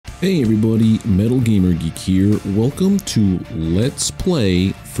Hey everybody, Metal Gamer Geek here. Welcome to Let's Play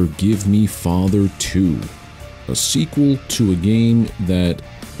Forgive Me Father 2, a sequel to a game that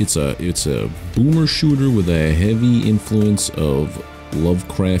it's a boomer shooter with a heavy influence of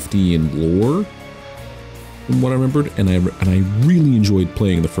Lovecraftian lore, from what I remembered, and I really enjoyed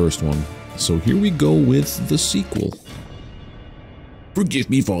playing the first one. So here we go with the sequel. Forgive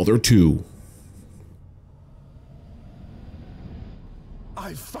Me Father 2.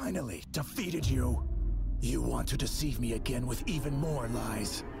 I finally defeated you. You want to deceive me again with even more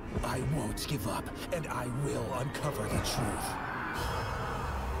lies. I won't give up, and I will uncover the truth.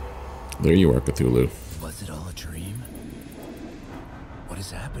 There you are, Cthulhu. Was it all a dream? What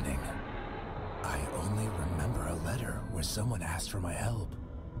is happening? I only remember a letter where someone asked for my help.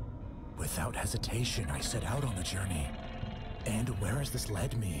 Without hesitation, I set out on the journey. And where has this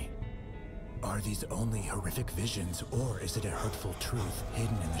led me? Are these only horrific visions, or is it a hurtful truth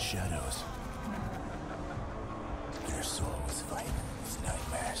hidden in the shadows? Your soul was fighting with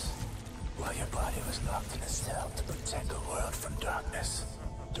nightmares, while your body was locked in a cell to protect the world from darkness.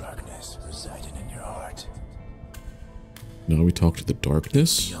 Darkness residing in your heart. Now we talk to the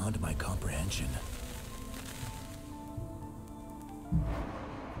darkness? Beyond my comprehension.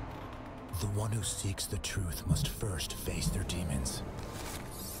 The one who seeks the truth must first face their demons.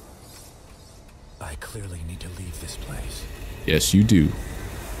 I clearly need to leave this place. Yes, you do.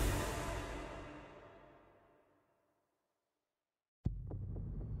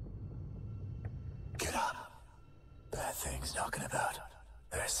 Get up. Bad things knocking about.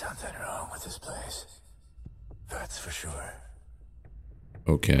 There's something wrong with this place. That's for sure.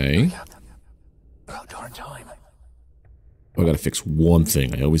 Okay. About darn time. I gotta fix one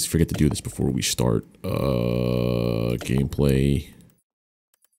thing. I always forget to do this before we start. Gameplay.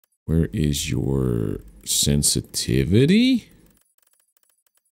 Where is your sensitivity?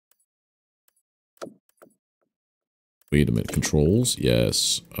 Wait a minute. Controls?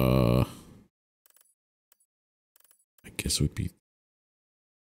 Yes. I guess it would be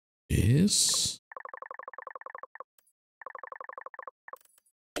this.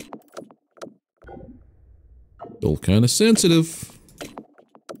 Still kind of sensitive.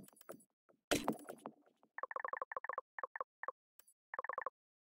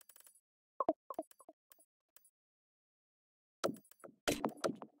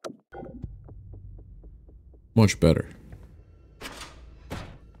 Much better.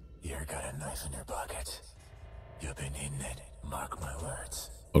 You got a knife in your pocket. You've been eating it. Mark my words.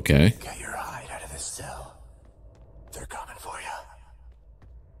 Okay. Get your hide out of this cell. They're coming for you.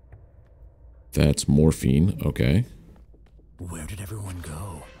 That's morphine. Okay. Where did everyone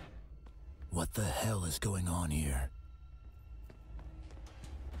go? What the hell is going on here?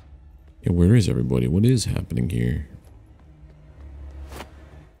 Yeah, where is everybody? What is happening here?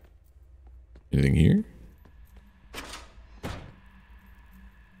 Anything here?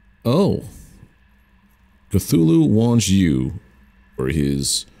 Oh. Cthulhu wants you for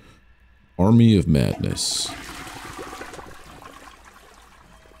his army of madness.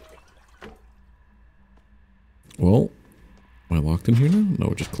 Well, am I locked in here now?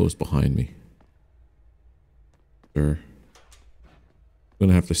 No, it just closed behind me. Sure. I'm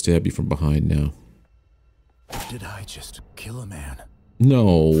gonna have to stab you from behind now. Did I just kill a man?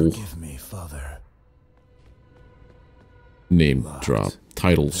 No. Forgive me, Father. Name Locked. drop.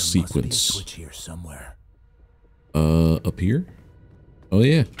 Title There sequence. must be a switch here somewhere. Up here? Oh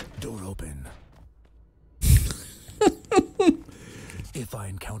yeah. Door open. If I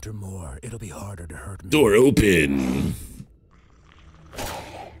encounter more, it'll be harder to hurt me. Door open.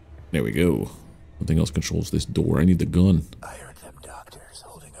 There we go. Nothing else controls this door. I need the gun. I heard them doctors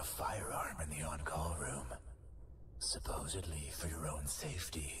holding a firearm in the on-call room. Supposedly for your own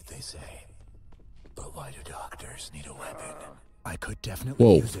safety, they say. But why do doctors need a weapon? I could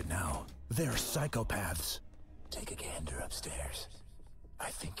definitely use it now. They're psychopaths. Take a gander upstairs. I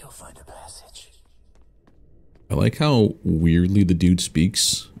think you'll find a passage. I like how weirdly the dude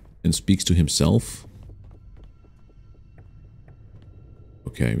speaks and speaks to himself.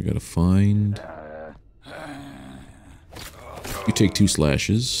 Okay, we gotta find... You take 2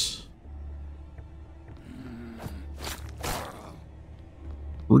 slashes.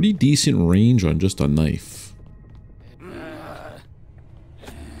 Pretty decent range on just a knife.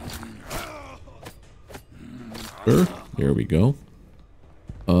 Sure, there we go.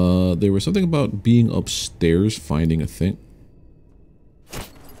 There was something about being upstairs finding a thing.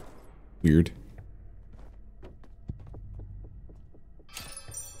 Weird.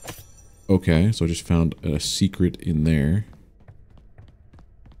 Okay, so I just found a secret in there.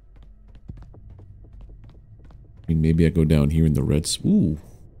 I mean, maybe I go down here in the red... Ooh.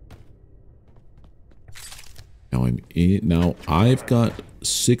 Now I'm in. Now I've got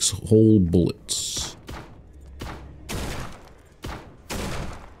 6 whole bullets.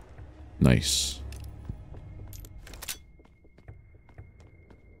 Nice.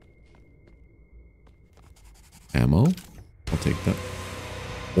 Ammo. I'll take that.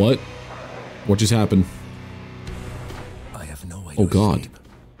 What? What just happened? I have no way Oh to God. escape.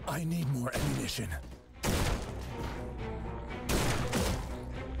 I need more ammunition.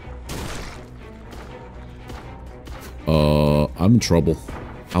 I'm in trouble.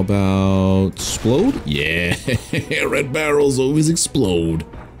 How about explode? Yeah, red barrels always explode.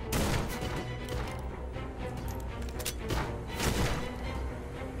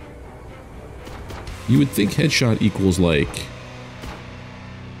 You would think headshot equals like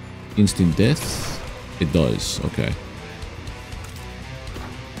instant death. It does. Okay.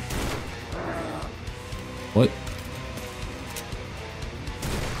 What?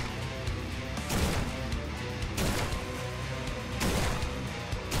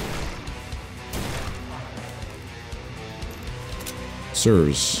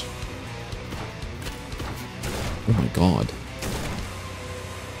 Sirs. Oh my god.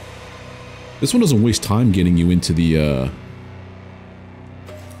 This one doesn't waste time getting you into the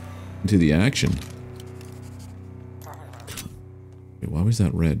action. Wait, why was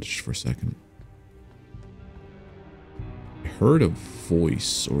that red just for a second? I heard a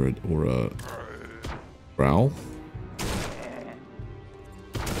voice or a growl.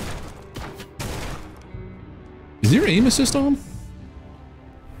 Is there aim assist on?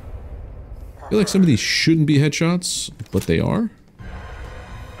 I feel like some of these shouldn't be headshots, but they are.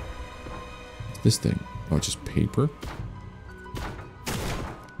 This thing. Oh, it's just paper.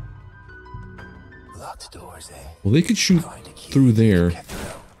 Locked doors, eh? Well, they could shoot through there.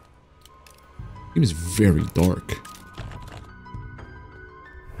 It is very dark.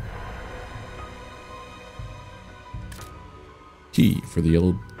 Key for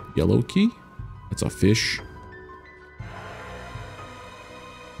the yellow key. That's a fish.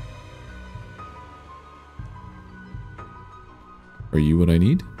 Are you what I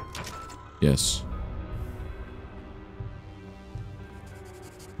need? Yes.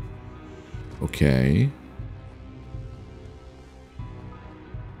 Okay.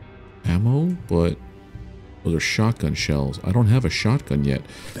 Ammo, but those are shotgun shells. I don't have a shotgun yet.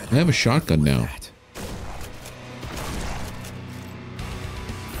 I have a shotgun now.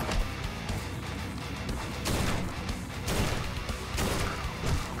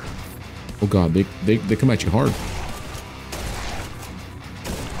 Oh god, they come at you hard.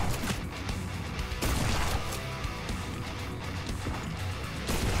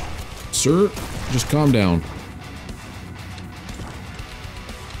 Sir, just calm down.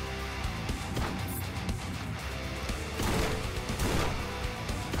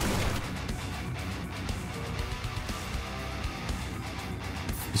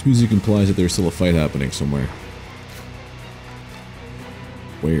 This music implies that there's still a fight happening somewhere.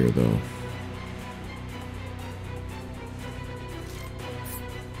 Where, though?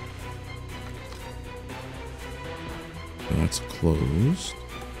 That's closed.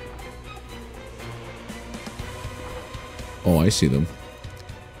 Oh, I see them.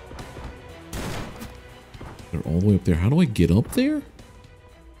 They're all the way up there. How do I get up there?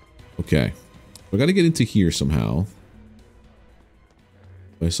 Okay. I gotta get into here somehow.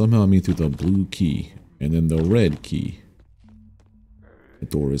 By somehow I mean through the blue key. And then the red key. The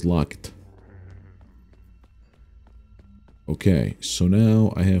door is locked. Okay, so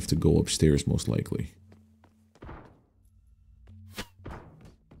now I have to go upstairs most likely.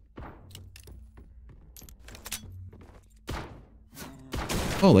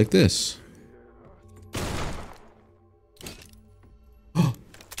 Oh, like this. A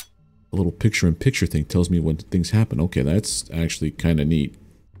little picture-in-picture thing tells me when things happen. Okay, that's actually kind of neat.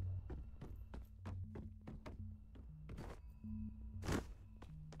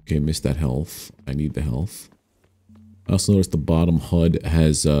 Okay, missed that health. I need the health. I also noticed the bottom HUD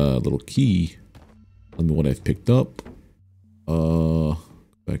has a little key. Tell me what I've picked up.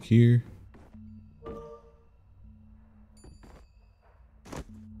 Back here.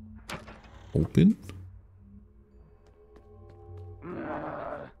 Open.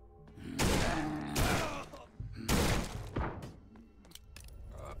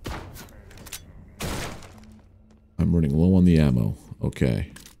 I'm running low on the ammo.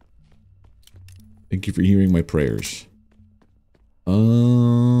 Okay. Thank you for hearing my prayers.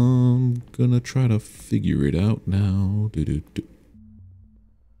 I'm gonna try to figure it out now. I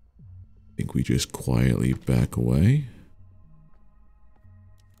think we just quietly back away.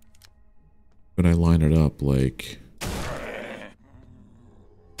 But I line it up like...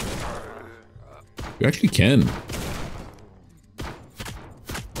 You actually can.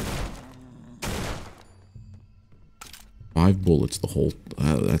 Five bullets the whole...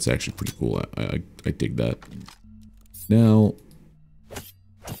 that's actually pretty cool. I dig that. Now...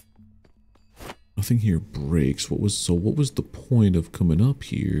 nothing here breaks. What was the point of coming up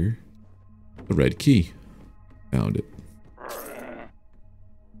here? The red key. Found it.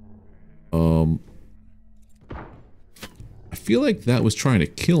 I feel like that was trying to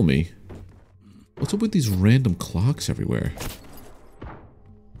kill me. What's up with these random clocks everywhere?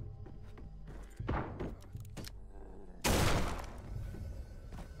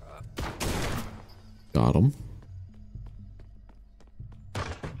 Got him.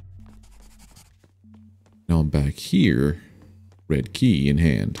 Now I'm back here. Red key in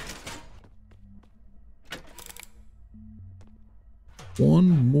hand. One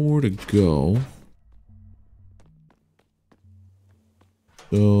more to go.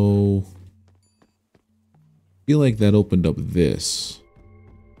 So... I feel like that opened up this.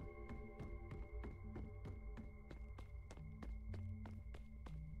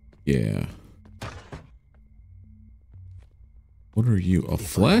 Yeah. What are you? A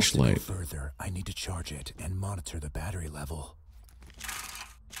flashlight? If I have to go further, I need to charge it and monitor the battery level.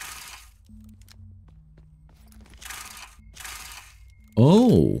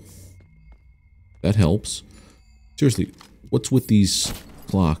 Oh. That helps. Seriously, what's with these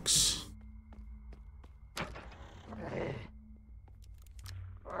clocks?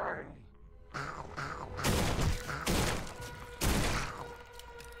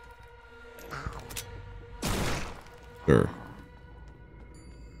 Sure.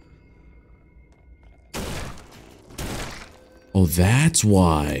 Oh, that's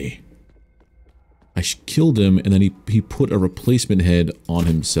why. I killed him, and then he put a replacement head on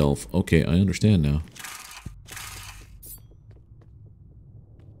himself. Okay, I understand now.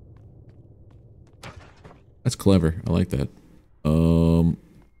 That's clever. I like that.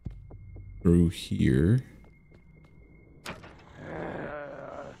 Through here.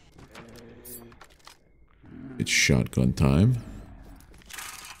 It's shotgun time.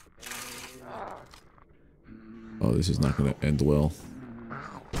 Oh, this is not going to end well.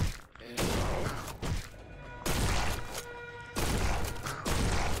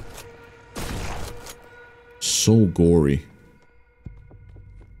 So gory.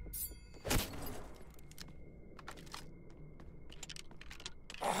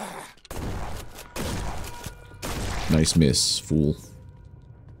 Nice miss, fool.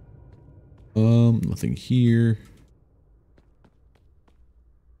 Nothing here.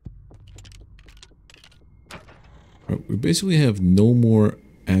 Right, we basically have no more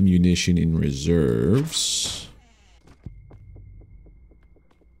ammunition in reserves.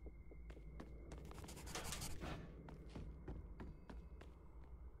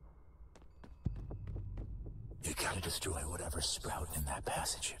 You gotta destroy whatever's sprouting in that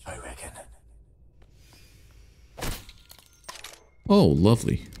passage, I reckon. Oh,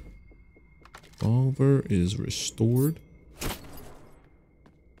 lovely. Revolver is restored.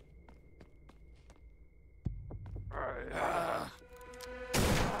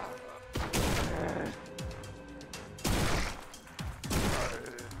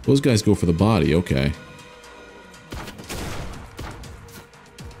 Those guys go for the body, okay.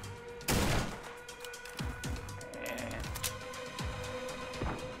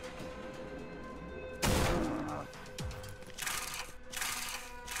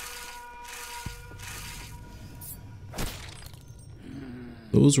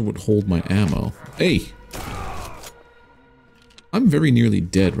 Those are what hold my ammo. Hey! I'm very nearly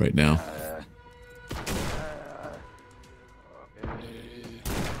dead right now.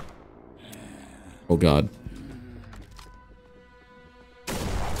 Oh god.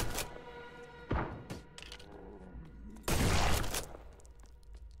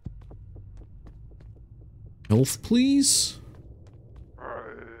 Health, please?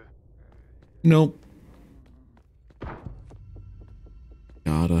 Nope.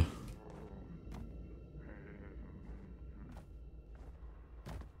 Gotta.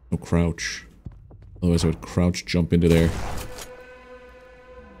 No crouch. Otherwise I would crouch jump into there.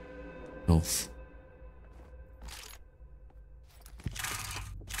 Health.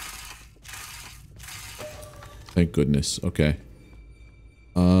 Thank goodness. Okay.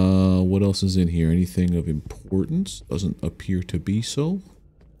 What else is in here? Anything of importance? Doesn't appear to be so.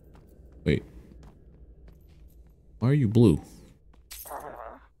 Wait. Why are you blue?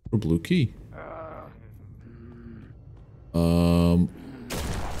 Or blue key.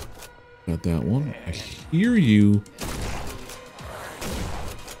 Got that one. I hear you.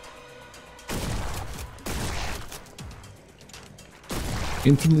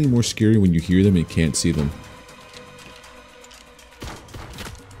 Infinitely more scary when you hear them and can't see them.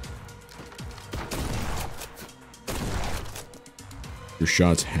 Your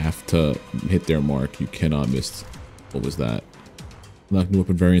shots have to hit their mark. You cannot miss. What was that? Unlock new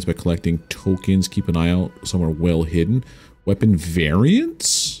weapon variants by collecting tokens. Keep an eye out somewhere well hidden. Weapon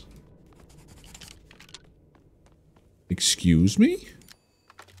variants? Excuse me?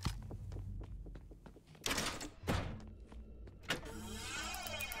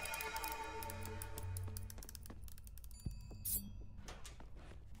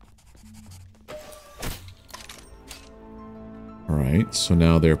 Alright, so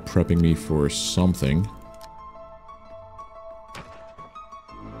now they're prepping me for something.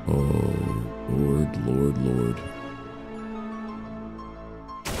 Oh, Lord, Lord, Lord.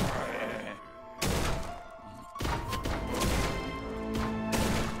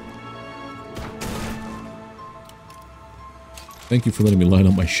 Thank you for letting me line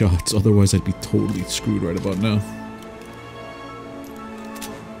up my shots, otherwise I'd be totally screwed right about now.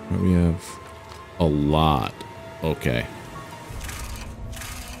 Right, we have a lot. Okay.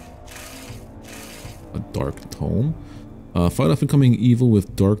 A dark tome. Fight off incoming evil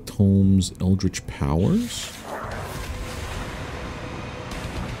with Dark Tome's eldritch powers.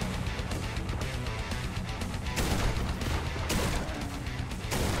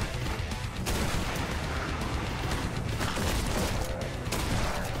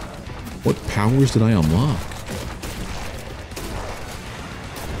 What powers did I unlock?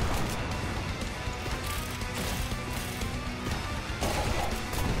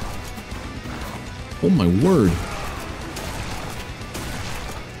 Oh my word.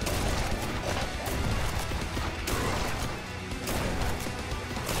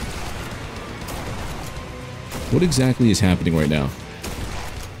 What exactly is happening right now?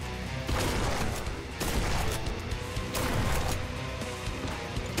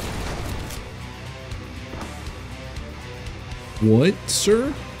 What,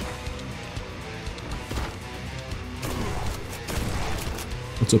 sir?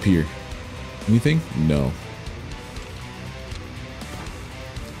 What's up here? Anything? No.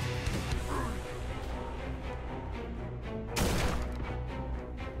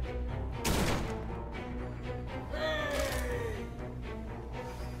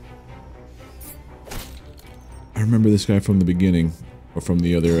 I remember this guy from the beginning, or from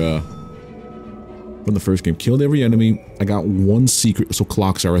the other, from the first game. Killed every enemy. I got one secret. So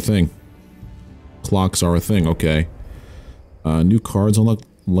clocks are a thing. Clocks are a thing. Okay. New cards unlocked.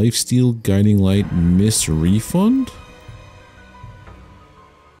 Lifesteal, Guiding Light, Miss Refund?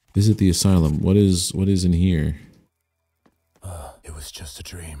 Visit the asylum. What is in here? It was just a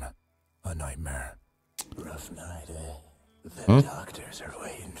dream. A nightmare. Rough night, eh? The doctors are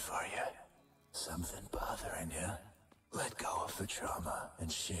waiting for you. Something bothering you? Let go of the trauma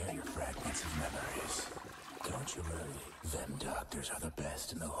and share your fragments of memories. Don't you worry. Them doctors are the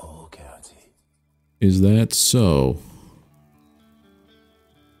best in the whole county. Is that so?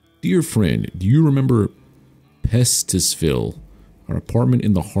 Dear friend, do you remember Pestisville? Our apartment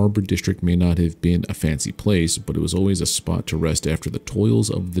in the Harbor District may not have been a fancy place, but it was always a spot to rest after the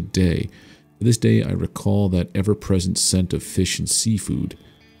toils of the day. To this day, I recall that ever-present scent of fish and seafood.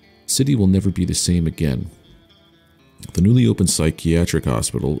 The city will never be the same again. The newly opened psychiatric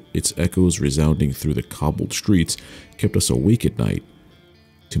hospital, its echoes resounding through the cobbled streets, kept us awake at night.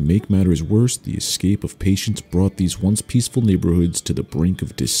 To make matters worse, the escape of patients brought these once peaceful neighborhoods to the brink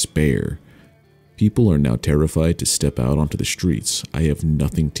of despair. People are now terrified to step out onto the streets. I have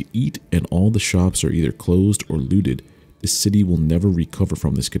nothing to eat, and all the shops are either closed or looted. The city will never recover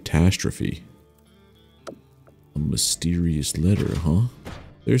from this catastrophe. A mysterious letter, huh?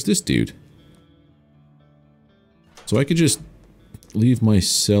 There's this dude. So I could just leave my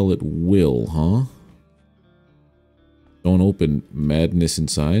cell at will, huh? Don't open madness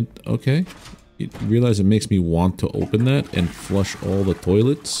inside. Okay. You realize it makes me want to open that and flush all the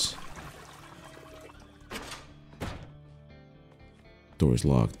toilets? Door's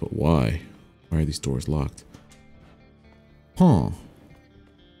locked, but why? Why are these doors locked? Huh.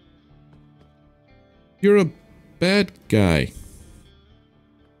 You're a bad guy.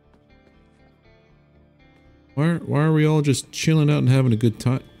 Why are we all just chilling out and having a good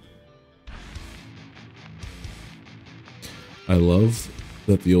time? I love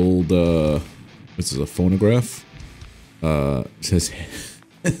that the old, this is a phonograph, says,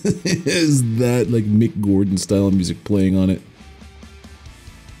 is that like Mick Gordon style music playing on it?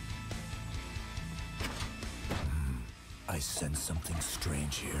 I sense something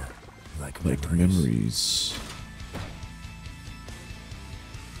strange here, like Memories.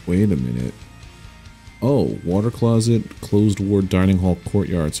 Wait a minute. Oh, water closet, closed ward, dining hall,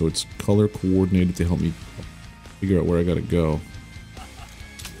 courtyard. So it's color coordinated to help me figure out where I gotta go.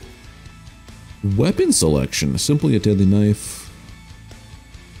 Weapon selection. Simply a deadly knife.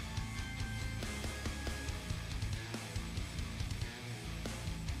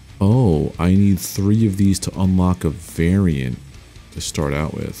 Oh, I need 3 of these to unlock a variant to start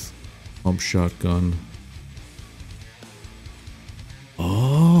out with. Pump shotgun.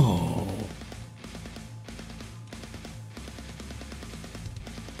 Oh.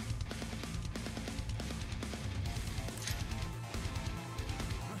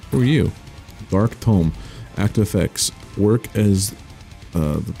 Who are you? Dark Tome. Active effects. Work as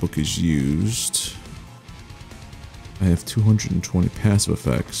the book is used. I have 220 passive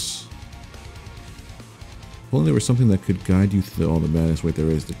effects. If only there was something that could guide you through all the madness. Wait, there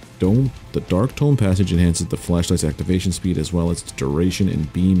is. The Dark Tome passage enhances the flashlight's activation speed as well as its duration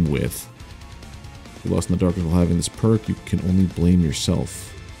and beam width. If you're lost in the darkness while having this perk, you can only blame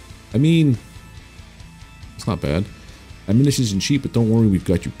yourself. I mean, it's not bad. Ammunition isn't cheap, but don't worry, we've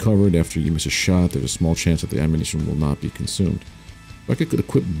got you covered. After you miss a shot, there's a small chance that the ammunition will not be consumed. I could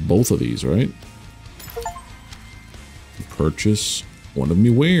equip both of these, right? Purchase one of me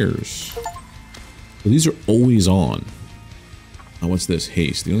wares. So these are always on. Now what's this?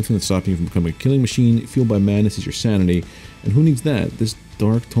 Haste. The only thing that's stopping you from becoming a killing machine fueled by madness is your sanity. And who needs that? This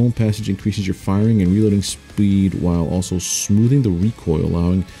Dark Tome passage increases your firing and reloading speed while also smoothing the recoil,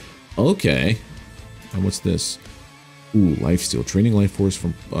 allowing... Okay. And what's this? Ooh, lifesteal. Training life force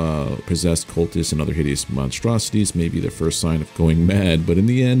from possessed cultists and other hideous monstrosities may be their first sign of going mad, but in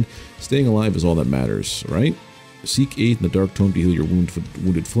the end, staying alive is all that matters, right? Seek aid in the Dark Tome to heal your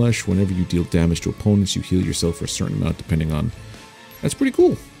wounded flesh. Whenever you deal damage to opponents, you heal yourself for a certain amount, depending on... That's pretty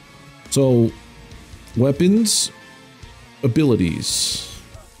cool. So, weapons, abilities.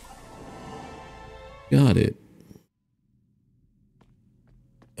 Got it.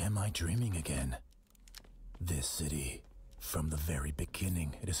 Am I dreaming again? This city, from the very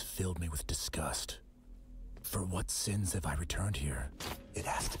beginning, it has filled me with disgust. For what sins have I returned here? It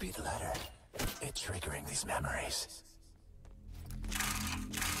has to be the letter. It's triggering these memories.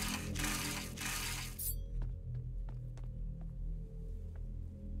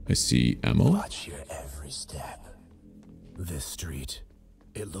 I see ammo. Watch your every step. This street,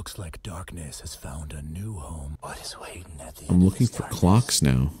 it looks like darkness has found a new home. What is waiting at the end I'm looking of this for darkness? clocks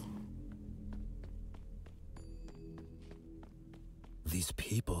now. These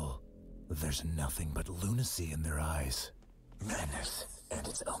people, there's nothing but lunacy in their eyes. Madness, and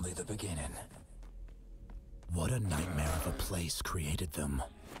it's only the beginning. What a nightmare of a place created them.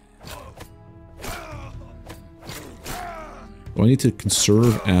 Well, I need to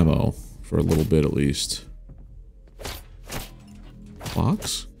conserve ammo for a little bit at least.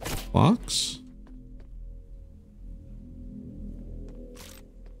 Clocks? Clocks?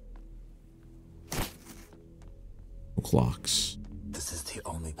 No clocks. This is the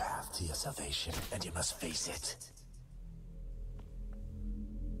only path to your salvation, and you must face it.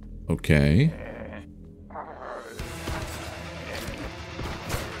 Okay.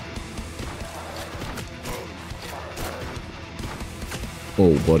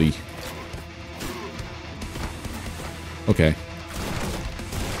 Oh, buddy. Okay.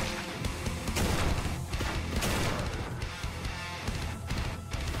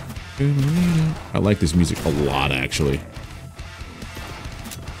 I like this music a lot, actually.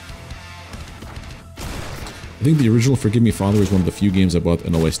 I think the original Forgive Me Father is one of the few games I bought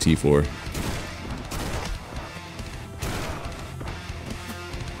an OST for.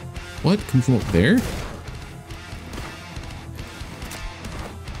 What? Come from up there?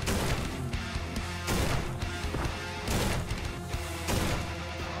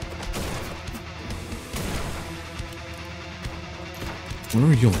 Where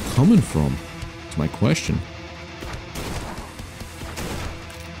are y'all coming from? That's my question.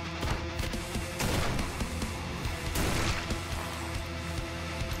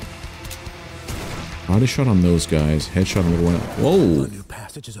 Body shot on those guys. Headshot on the one. Whoa! A new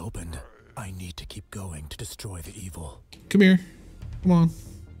passage is opened. I need to keep going to destroy the evil. Come here. Come on.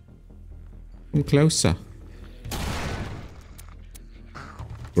 Come closer.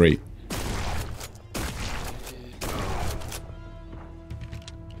 Great.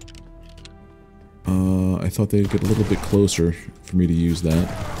 I thought they'd get a little bit closer for me to use that.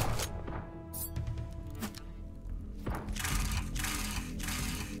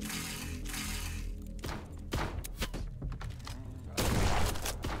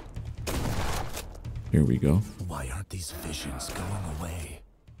 Here we go. Why aren't these visions going away?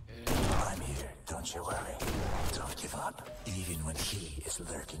 I'm here, don't you worry. Don't give up, even when he is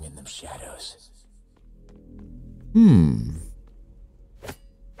lurking in them shadows. Hmm.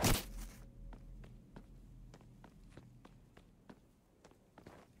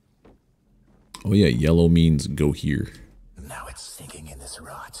 Oh yeah, yellow means go here. Now it's sinking in this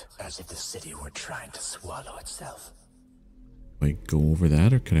rot, as if the city were trying to swallow itself. Do I go over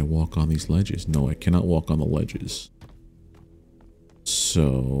that, or can I walk on these ledges? No, I cannot walk on the ledges.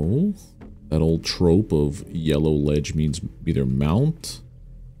 So, that old trope of yellow ledge means either mount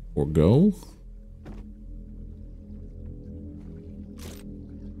or go.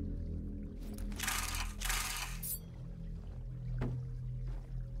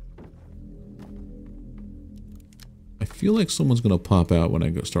 I feel like someone's gonna pop out when I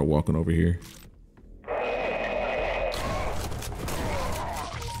go start walking over here.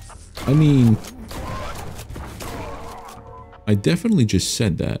 I mean, I definitely just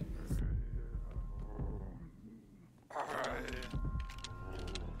said that.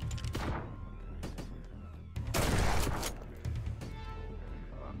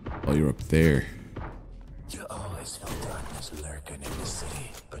 Oh, you're up there. You always felt darkness lurking in the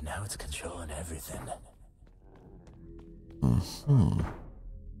city, but now it's controlling everything. Uh-huh.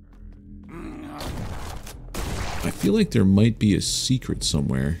 I feel like there might be a secret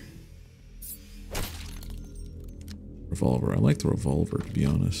somewhere. Revolver. I like the revolver, to be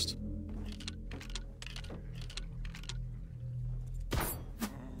honest.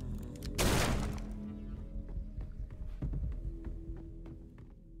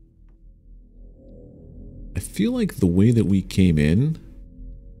 I feel like the way that we came in,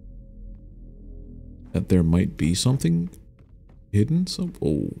 that there might be something hidden.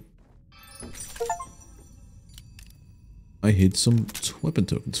 Oh. I hid some weapon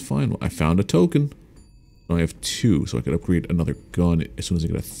tokens. Fine. I found a token. Now I have 2, so I could upgrade another gun as soon as I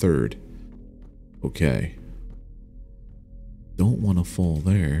get a 3rd. Okay. Don't want to fall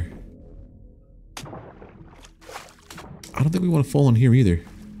there. I don't think we want to fall in here either.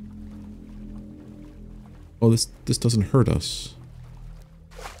 Oh, this doesn't hurt us.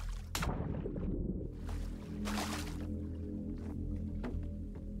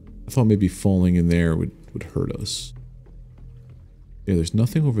 I thought maybe falling in there would hurt us. Yeah, there's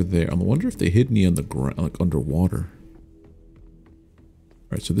nothing over there. I wonder if they hid me on the ground, like underwater.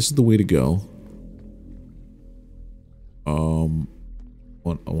 Alright, so this is the way to go.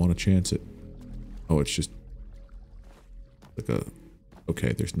 I want to chance it. Oh, it's just like a...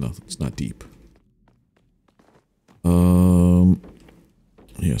 Okay, there's nothing. It's not deep.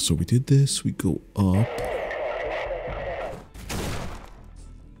 Yeah, so we did this. We go up.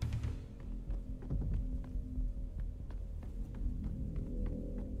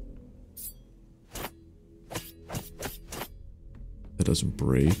 That doesn't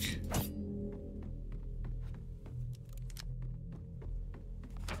break.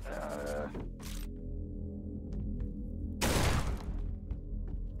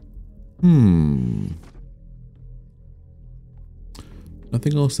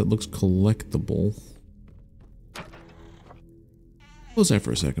 Nothing else that looks collectible. Close that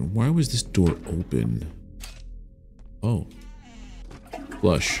for a second. Why was this door open? Oh.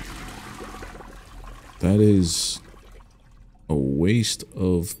 Flush. That is a waste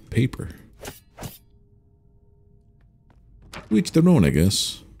of paper. To each their own, I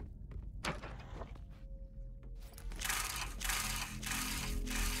guess.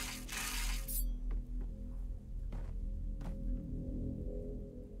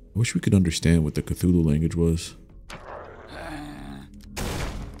 I wish we could understand what the Cthulhu language was.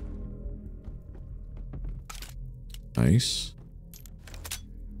 Nice.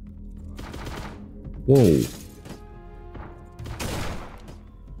 Whoa.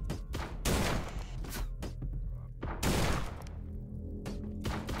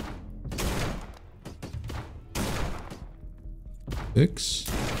 Six.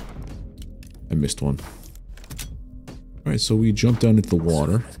 I missed one. Alright, so we jump down into the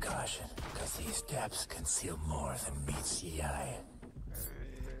water. With caution, because these depths conceal more than meets the eye.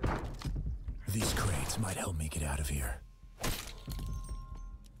 These crates might help me get out of here.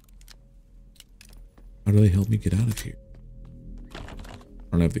 How do they help me get out of here? I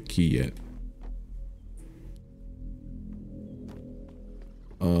don't have the key yet.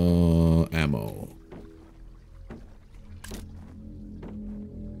 Ammo.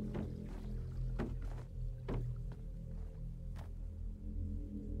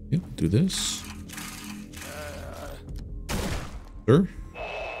 Yep, do this. Sure.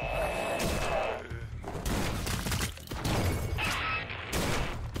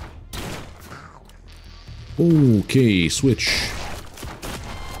 Okay, switch.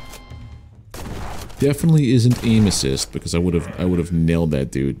 Definitely isn't aim assist because I would have nailed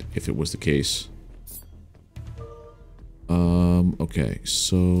that dude if it was the case. Okay,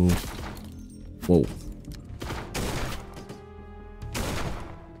 so... Whoa.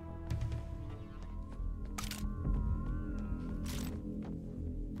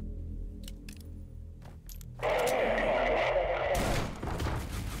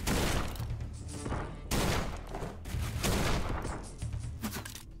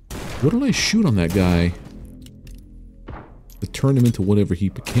 What did I shoot on that guy that turned him into whatever he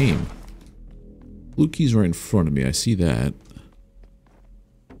became? Blue key's right in front of me. I see that.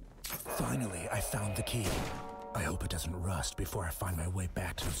 Finally, I found the key. I hope it doesn't rust before I find my way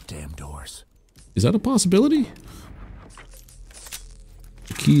back to those damn doors. Is that a possibility?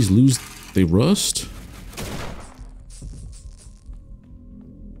 The keys lose... they rust?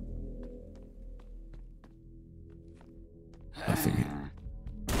 Nothing.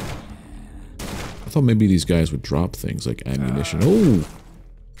 I thought maybe these guys would drop things like ammunition. Oh!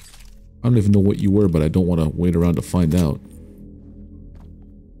 I don't even know what you were, but I don't want to wait around to find out.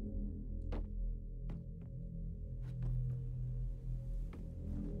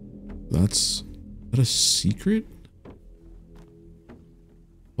 That's... is that a secret?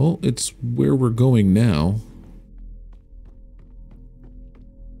 Well, it's where we're going now.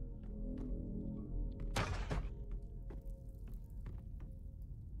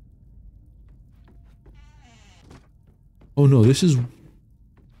 Oh no, this is...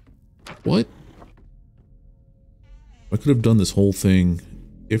 what? I could have done this whole thing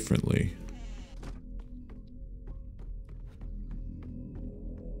differently.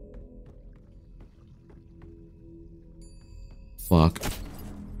 Clock.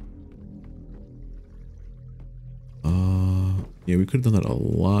 Yeah, we could have done that a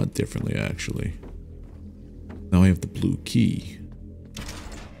lot differently, actually. Now I have the blue key.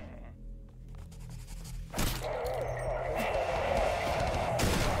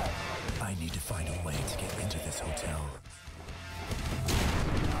 I need to find a way to get into this hotel.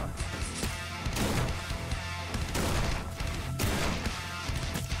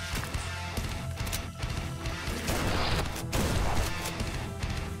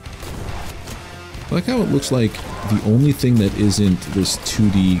 I like how it looks like the only thing that isn't this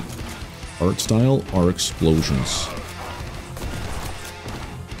 2D art style are explosions.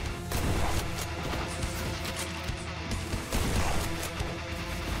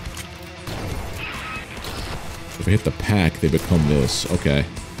 If I hit the pack, they become this. Okay.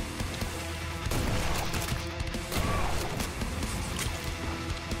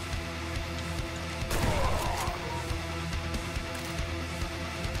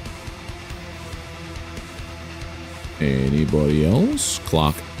 Anybody else?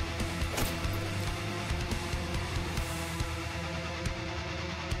 Clock.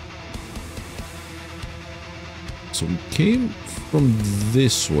 So we came from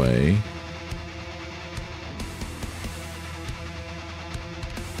this way.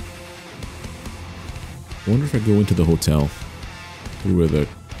 I wonder if I go into the hotel through where the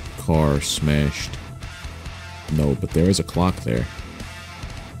car smashed. No, but there is a clock there.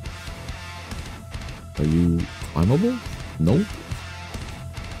 Are you climbable? Nope.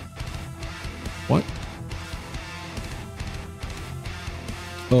 What?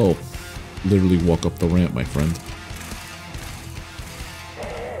 Oh, literally walk up the ramp, my friend.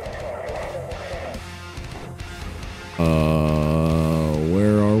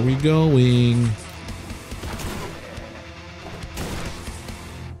 Where are we going?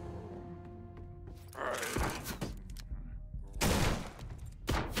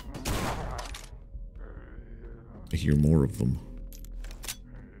 I hear more of them.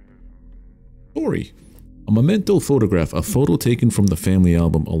 Story. A memento photograph, a photo taken from the family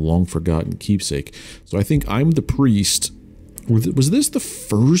album, a long-forgotten keepsake. So I think I'm the priest. Was this the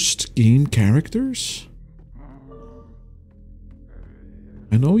first game characters?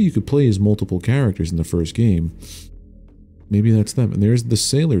 I know you could play as multiple characters in the first game. Maybe that's them. And there's the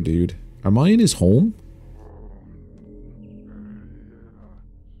sailor dude. Am I in his home?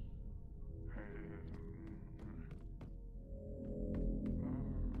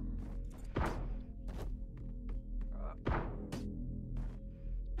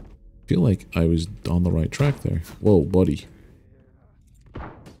 I feel like I was on the right track there. Whoa, buddy.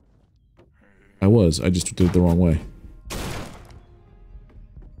 I just did it the wrong way.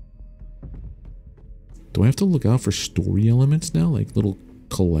 Do I have to look out for story elements now? Like little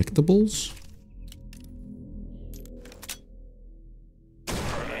collectibles?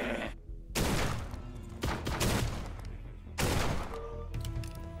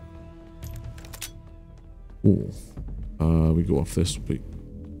 Ooh. We go off this way.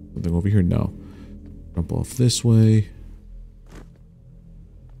 Something over here? No. Jump off this way.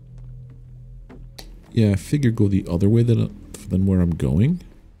 Yeah, I figured go the other way than then where I'm going?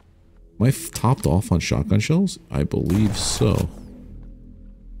 Am I topped off on shotgun shells? I believe so.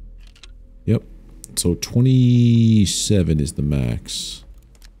 Yep. So 27 is the max.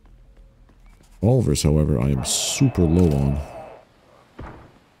 Revolvers, however, I am super low on.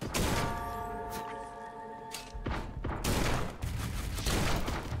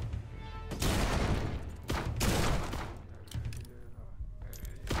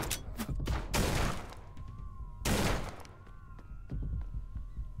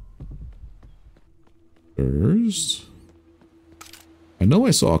 I know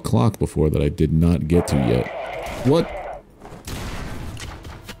I saw a clock before that I did not get to yet. What?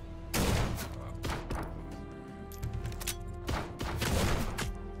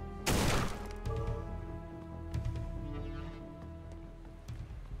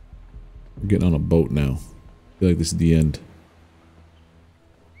 We're getting on a boat now. I feel like this is the end.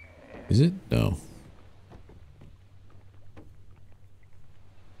 Is it? No.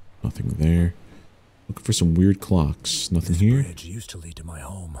 Nothing there. Looking for some weird clocks. Nothing here. This bridge used to lead to my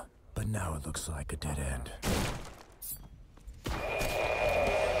home, but now it looks like a dead end.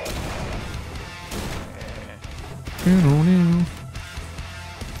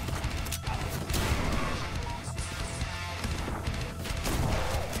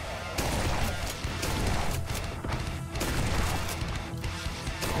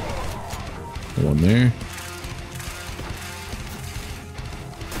 One there.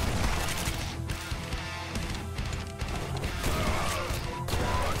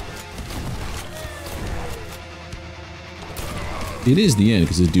 It is the end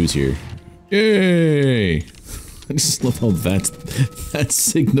because this dude's here. Yay! I just love how that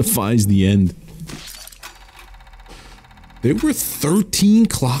signifies the end. There were 13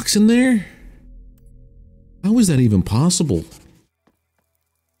 clocks in there? How is that even possible?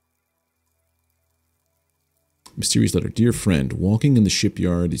 Mysterious letter. Dear friend, walking in the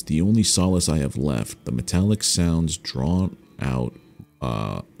shipyard is the only solace I have left. The metallic sounds drown out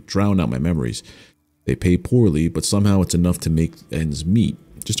my memories. They pay poorly, but somehow it's enough to make ends meet.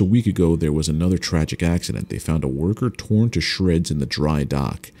 Just a week ago, there was another tragic accident. They found a worker torn to shreds in the dry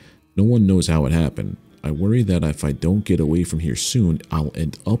dock. No one knows how it happened. I worry that if I don't get away from here soon, I'll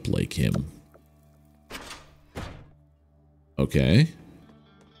end up like him. Okay.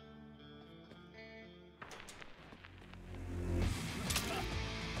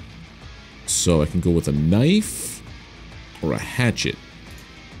 So I can go with a knife or a hatchet.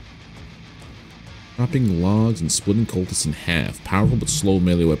 Chopping logs and splitting cultists in half. Powerful but slow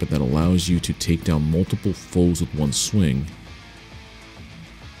melee weapon that allows you to take down multiple foes with one swing.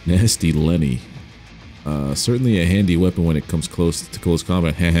 Nasty Lenny. Certainly a handy weapon when it comes close to close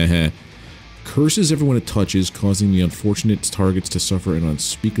combat. Hahaha. Curses everyone it touches, causing the unfortunate targets to suffer an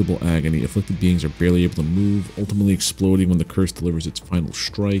unspeakable agony. Afflicted beings are barely able to move, ultimately exploding when the curse delivers its final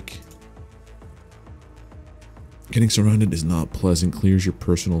strike. Getting surrounded is not pleasant. Clears your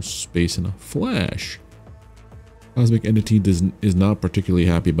personal space in a flash. Cosmic entity is not particularly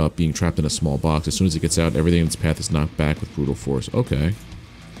happy about being trapped in a small box. As soon as it gets out, everything in its path is knocked back with brutal force. Okay.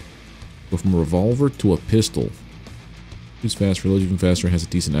 Go from a revolver to a pistol. Shoots fast, reloads even faster, and has a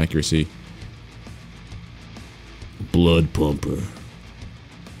decent accuracy. Blood pumper.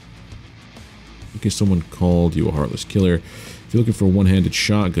 In case someone called you a heartless killer. If you're looking for a one-handed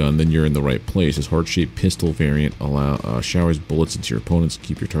shotgun, then you're in the right place. This heart-shaped pistol variant showers bullets into your opponents to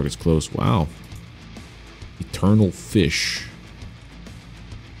keep your targets close. Wow. Eternal fish.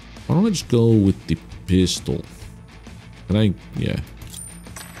 Why don't I just go with the pistol? Can I? Yeah.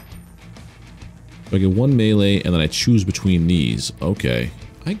 So I get one melee, and then I choose between these. Okay.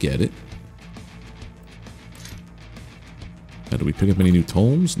 I get it. Now, do we pick up any new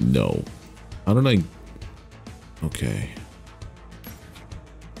tomes? No. How did I... Okay.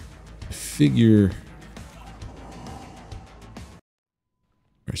 Figure.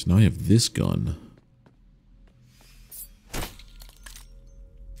 Alright, so now I have this gun.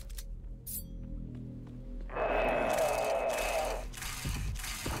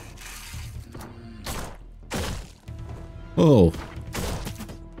 Oh.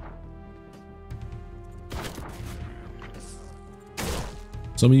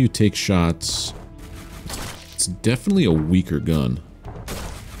 Some of you take shots. It's definitely a weaker gun.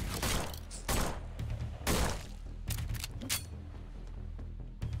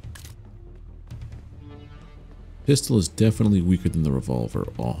 Pistol is definitely weaker than the revolver.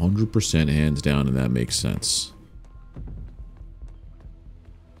 100% hands down, and that makes sense.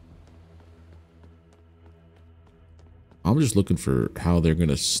 I'm just looking for how they're going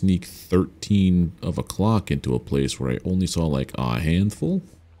to sneak 13 of a clock into a place where I only saw like a handful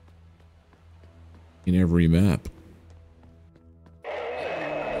in every map.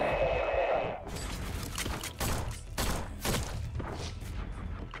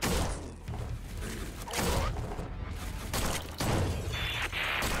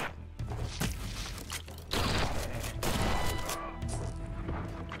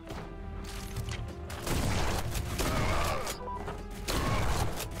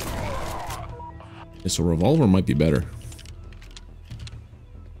 Yeah, so revolver might be better.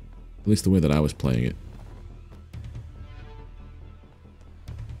 At least the way that I was playing it.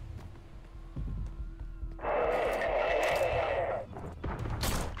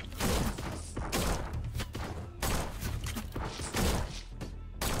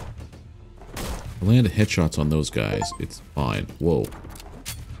 I landed headshots on those guys. It's fine. Whoa.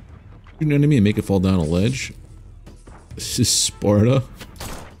 You know what I mean? Make it fall down a ledge. This is Sparta.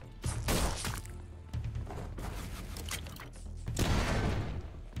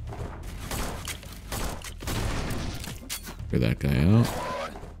 Clear that guy out.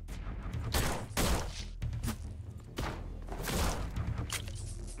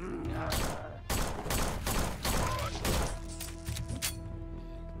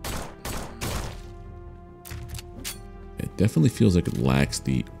 It definitely feels like it lacks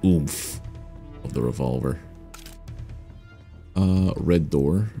the oomph of the revolver. Red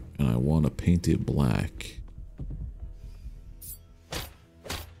door, and I want to paint it black.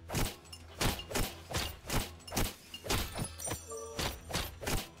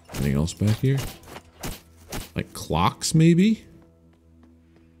 Anything else back here? Like clocks, maybe?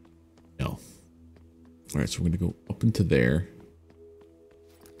 No. Alright, so we're going to go up into there.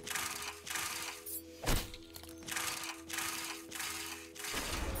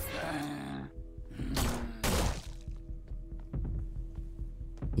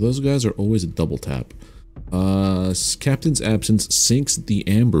 Those guys are always a double tap. Captain's absence sinks the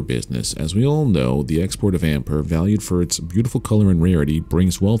amber business. As we all know, the export of amber, valued for its beautiful color and rarity,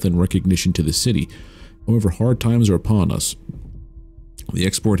 brings wealth and recognition to the city. However, hard times are upon us. The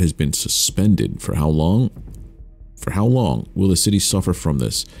export has been suspended. For how long? For how long will the city suffer from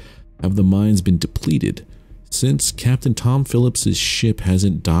this? Have the mines been depleted? Since Captain Tom Phillips's ship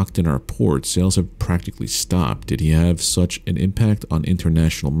hasn't docked in our port, sales have practically stopped. Did he have such an impact on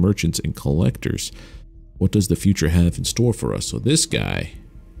international merchants and collectors? What does the future have in store for us? So this guy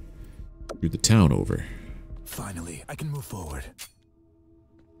threw the town over. Finally, I can move forward.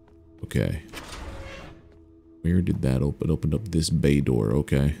 Okay. Where did that open? It opened up this bay door.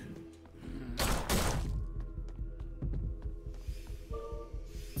 Okay.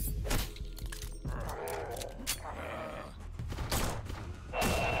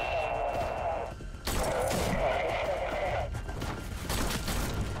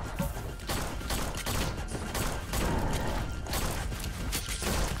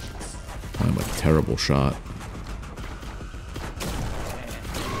 I'm a terrible shot.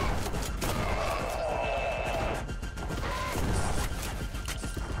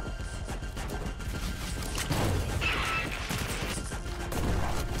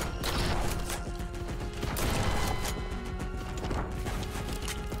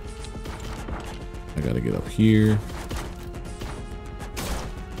 I gotta get up here.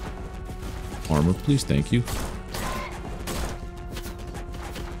 Armor, please, thank you.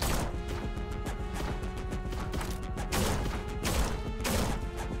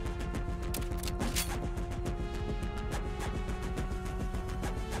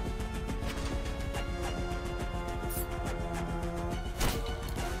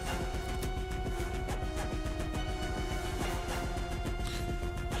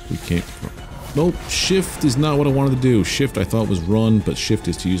 We can't. Nope, shift is not what I wanted to do. Shift I thought was run, but shift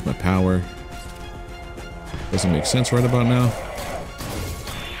is to use my power. Doesn't make sense right about now.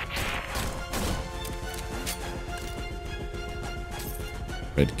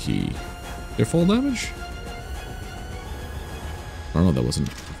 Red key. Their fall damage? I don't know, that wasn't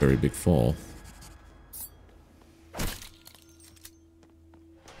a very big fall.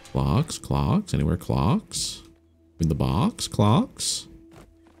 Clocks, clocks, anywhere clocks? In the box, clocks?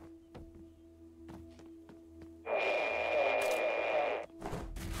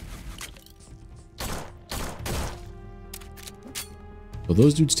 Well,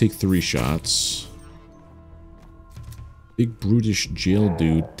 those dudes take 3 shots. Big brutish jail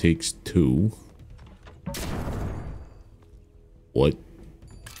dude takes 2. What?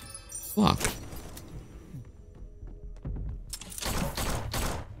 Clock.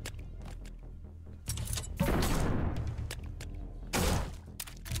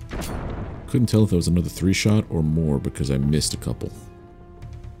 Couldn't tell if there was another 3 shot or more because I missed a couple.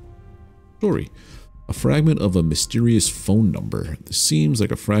 Story. A fragment of a mysterious phone number. This seems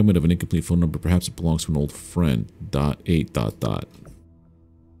like a fragment of an incomplete phone number. Perhaps it belongs to an old friend. ...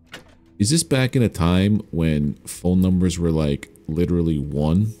 Is this back in a time when phone numbers were like literally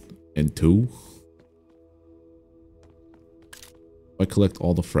 1 and 2? If I collect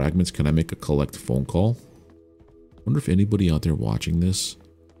all the fragments, can I make a collect phone call? I wonder if anybody out there watching this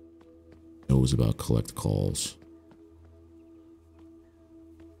knows about collect calls.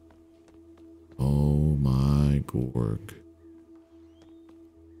 Oh my gorg.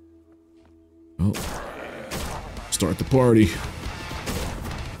 Oh. Start the party.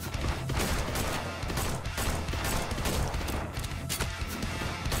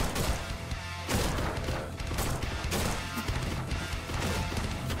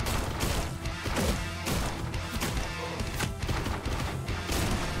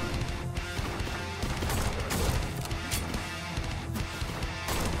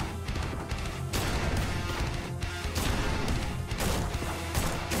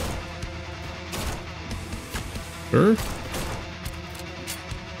 Sure.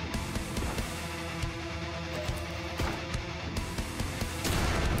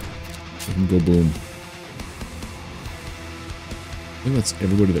 We can go boom. I think that's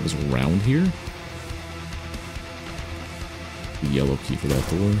everybody that was around here. The yellow key for that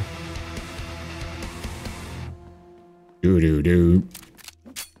door. Doo-doo-doo.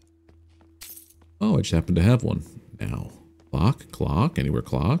 Oh, I just happen to have one now. Clock, anywhere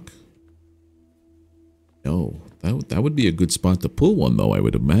clock? No, that would be a good spot to pull one though, I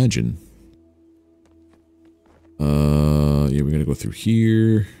would imagine. Yeah, we're gonna go through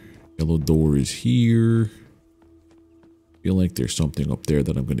here. Yellow door is here. Feel like there's something up there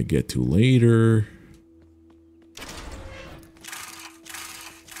that I'm gonna get to later.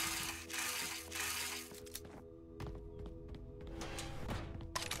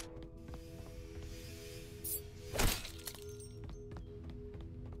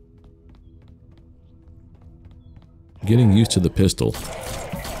 Getting used to the pistol.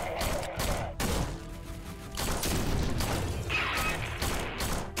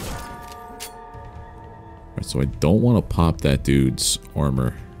 Alright, so I don't want to pop that dude's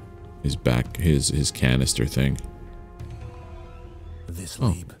armor. His back, his canister thing. This oh,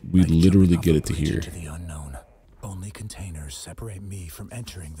 leap, we literally get it to here. Into the unknown. Only containers separate me from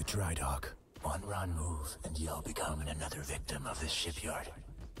entering the dry dock. One wrong move, and you'll become another victim of this shipyard.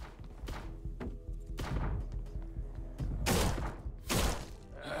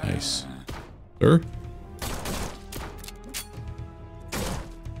 Nice. Sir?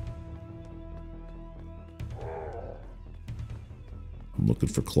 I'm looking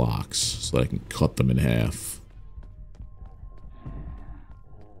for clocks so that I can cut them in half.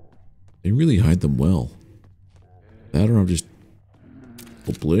 They really hide them well. That or I'm just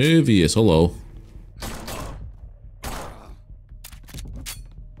oblivious. Hello.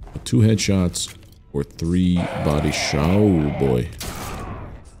 2 headshots or 3 body shots. Oh boy.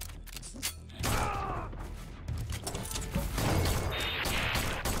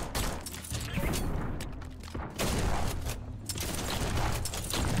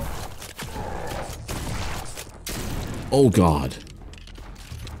 Oh god.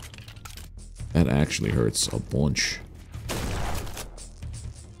 That actually hurts a bunch.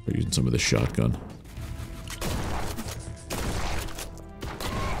 We're using some of the shotgun.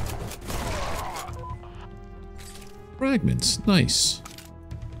 Fragments, nice.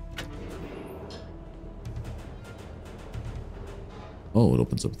 Oh, it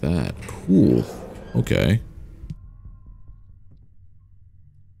opens up that. Cool. Okay.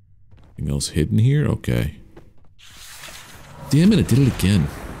 Anything else hidden here? Okay. Damn it, I did it again.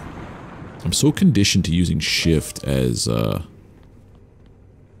 I'm so conditioned to using shift as a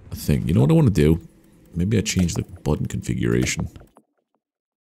thing. You know what I want to do? Maybe I change the button configuration.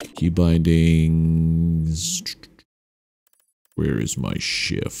 Key bindings. Where is my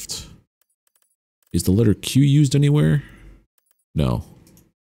shift? Is the letter Q used anywhere? No.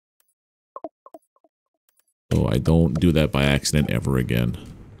 So I don't do that by accident ever again.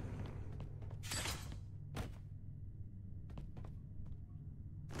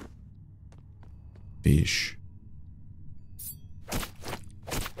 Fish.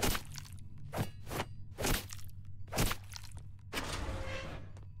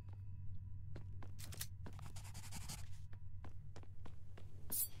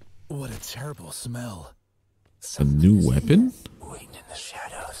 What a terrible smell. A new weapon? Waiting in the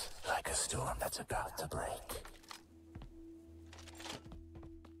shadows, like a storm that's about to break.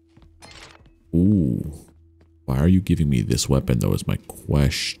 Ooh. Why are you giving me this weapon, though, is my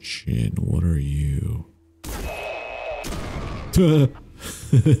question. What are you?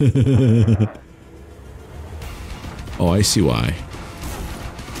 Oh, I see why.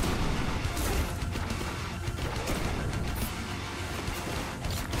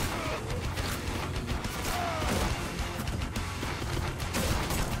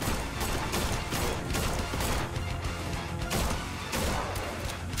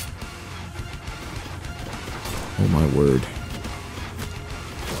 Oh my word.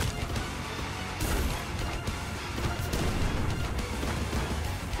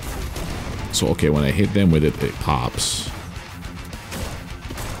 So, okay, when I hit them with it, it pops.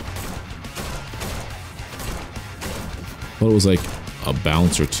 Thought it was like a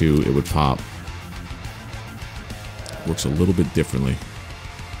bounce or two, it would pop. Works a little bit differently.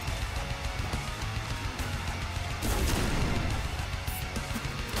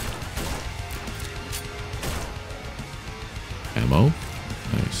 Ammo.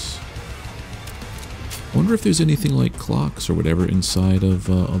 Nice. Wonder if there's anything like clocks or whatever inside of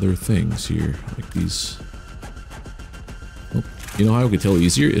other things here. Like these. Oh, you know how I could tell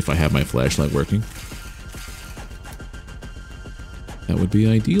easier? If I have my flashlight working. That would be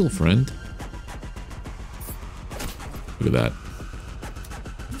ideal, friend. Look at that.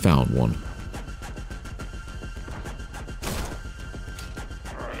 Found one.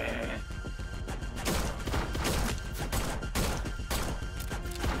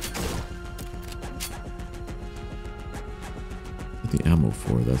 The ammo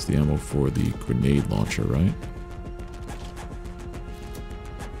for? That's the ammo for the grenade launcher, right?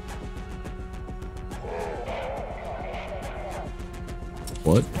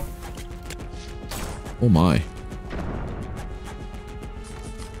 What? Oh my.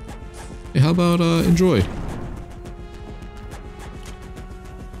 Hey, how about enjoy?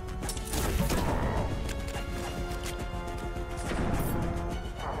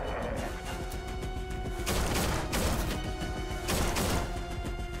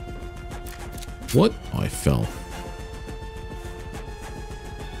 What? Oh, I fell.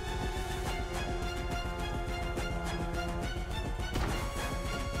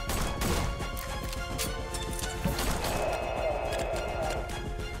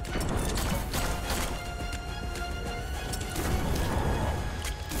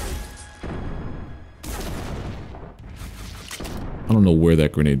 I don't know where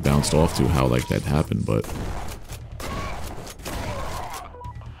that grenade bounced off to, how like that happened, but...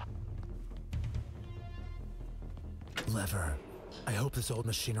 Lever. I hope this old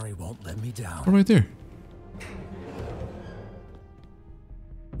machinery won't let me down. Oh, right there.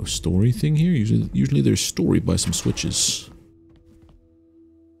 A story thing here? Usually there's story by some switches.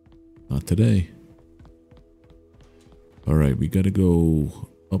 Not today. Alright, we gotta go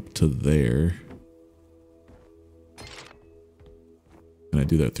up to there. Can I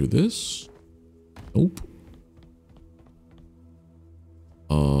do that through this? Nope.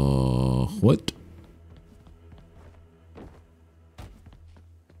 What?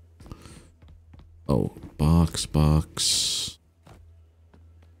 Oh, box.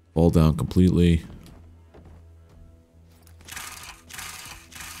 Fall down completely.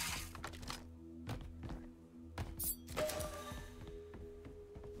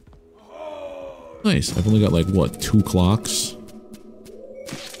 Nice. I've only got like, what, 2 clocks?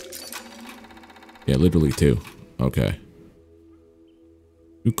 Yeah, literally 2. Okay.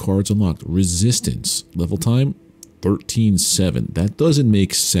 2 cards unlocked. Resistance. Level time? 13-7. That doesn't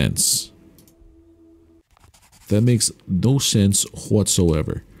make sense. That makes no sense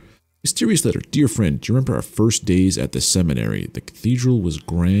whatsoever. Mysterious letter. Dear friend, do you remember our first days at the seminary? The cathedral was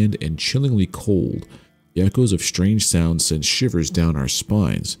grand and chillingly cold. The echoes of strange sounds sent shivers down our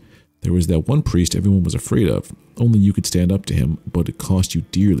spines. There was that one priest everyone was afraid of. Only you could stand up to him, but it cost you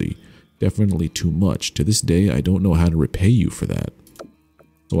dearly. Definitely too much. To this day, I don't know how to repay you for that.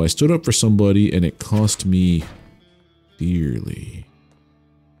 So I stood up for somebody and it cost me dearly.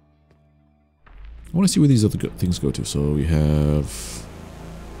 I want to see where these other things go to. So we have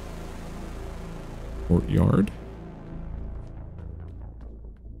courtyard.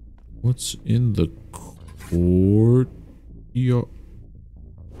 What's in the courtyard?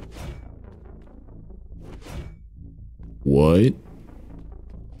 What?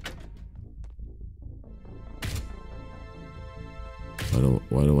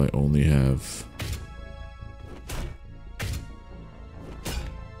 Why do I only have...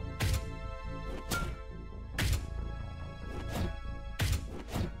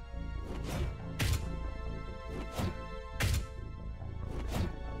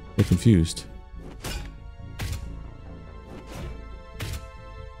 I'm confused.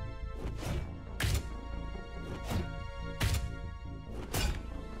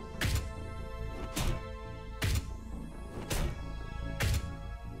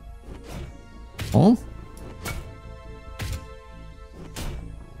 Oh?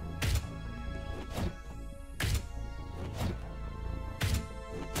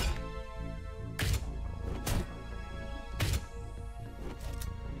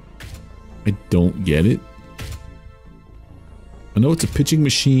 I don't get it. I know it's a pitching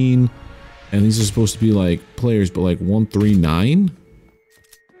machine, and these are supposed to be like players, but like 139?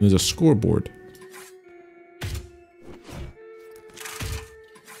 There's a scoreboard.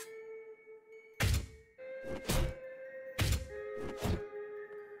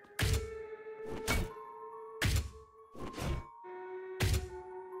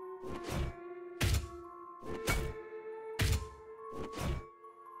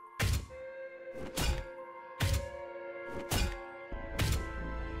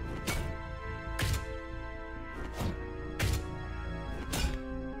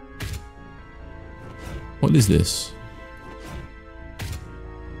 What is this?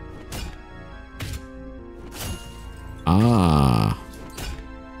 Ah.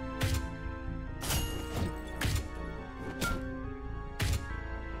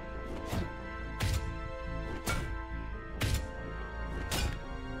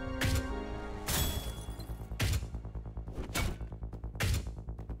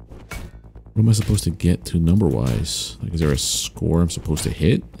 What am I supposed to get to number-wise? Like, is there a score I'm supposed to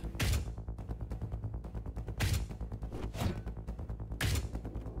hit?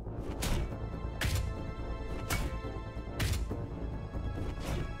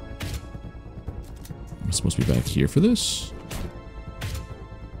 Am I supposed to be back here for this?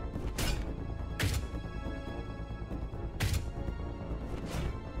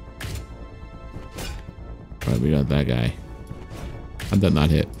 Alright, we got that guy. How'd that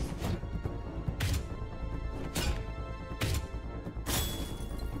not hit?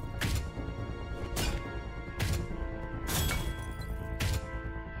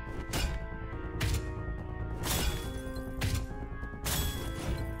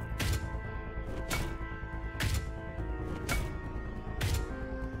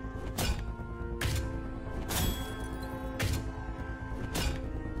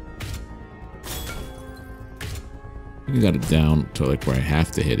 I got it down to like where I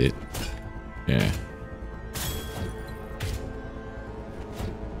have to hit it. Yeah.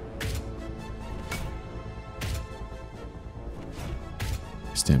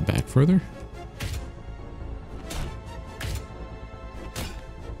 Stand back further.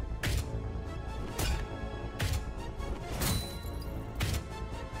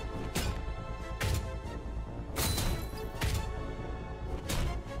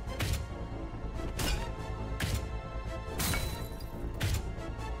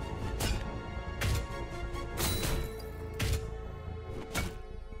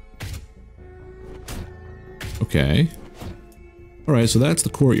 Okay. All right, so that's the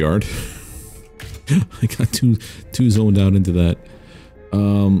courtyard. I got too zoned out into that.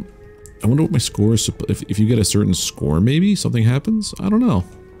 I wonder what my score is. If you get a certain score, maybe something happens. I don't know.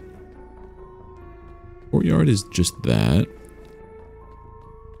 Courtyard is just that.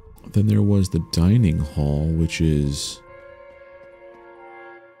 Then there was the dining hall, which is.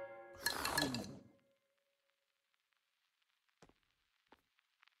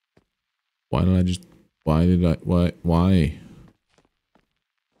 Why?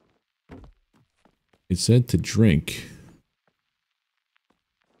 It said to drink.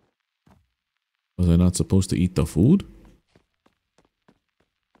 Was I not supposed to eat the food?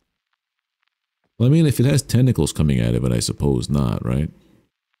 Well, I mean, if it has tentacles coming out of it, I suppose not, right?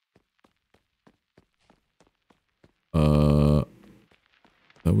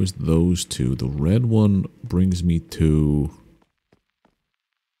 That was those two. The red one brings me to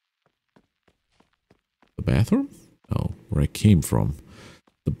the bathroom? Oh, where I came from.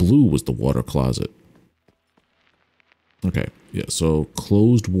 The blue was the water closet. Okay, yeah, so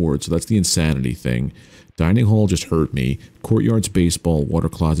closed ward, so that's the insanity thing. Dining hall just hurt me. Courtyard's baseball, water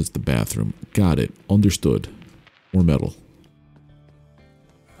closet's the bathroom. Got it. Understood. More metal.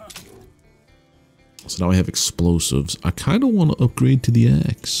 So now I have explosives. I kind of want to upgrade to the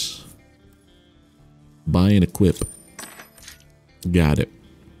axe. Buy and equip. Got it.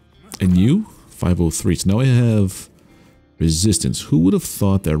 And you? 503. So now I have resistance. Who would have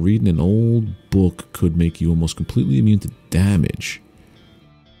thought that reading an old book could make you almost completely immune to damage?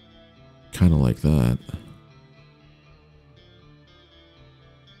 Kind of like that.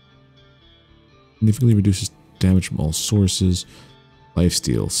 Significantly reduces damage from all sources.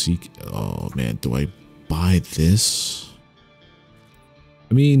 Lifesteal. Seek. Oh man, do I buy this?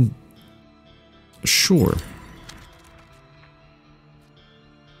 I mean, sure.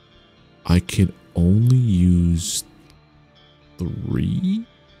 I can only use 3?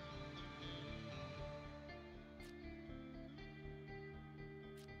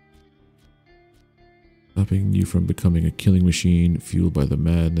 Stopping you from becoming a killing machine fueled by the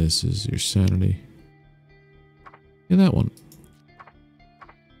madness is your sanity. Yeah, that one.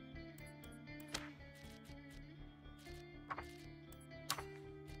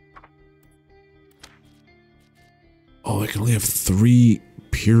 Oh, I can only have 3,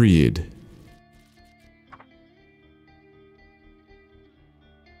 period.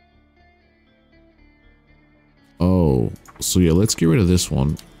 Oh, so yeah, let's get rid of this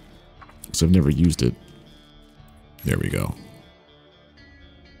one. Because I've never used it. There we go.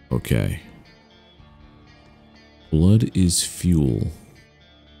 Okay. Blood is fuel.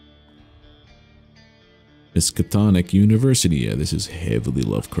 Miskatonic University. Yeah, this is heavily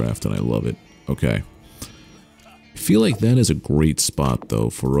Lovecraft and I love it. Okay. feel like that is a great spot, though,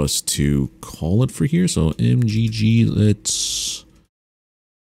 for us to call it for here. So, MGG, let's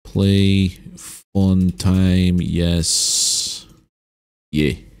play fun time. Yes.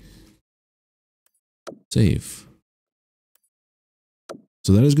 Yeah. Save.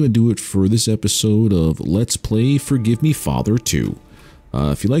 So that is going to do it for this episode of Let's Play Forgive Me Father 2.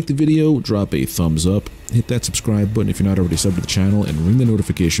 If you liked the video, drop a thumbs up, hit that subscribe button if you're not already subbed to the channel, and ring the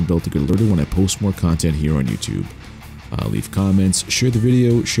notification bell to get alerted when I post more content here on YouTube. Leave comments, share the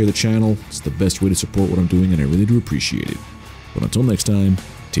video, share the channel. It's the best way to support what I'm doing, and I really do appreciate it. But until next time,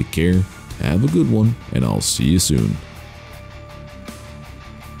 take care, have a good one, and I'll see you soon.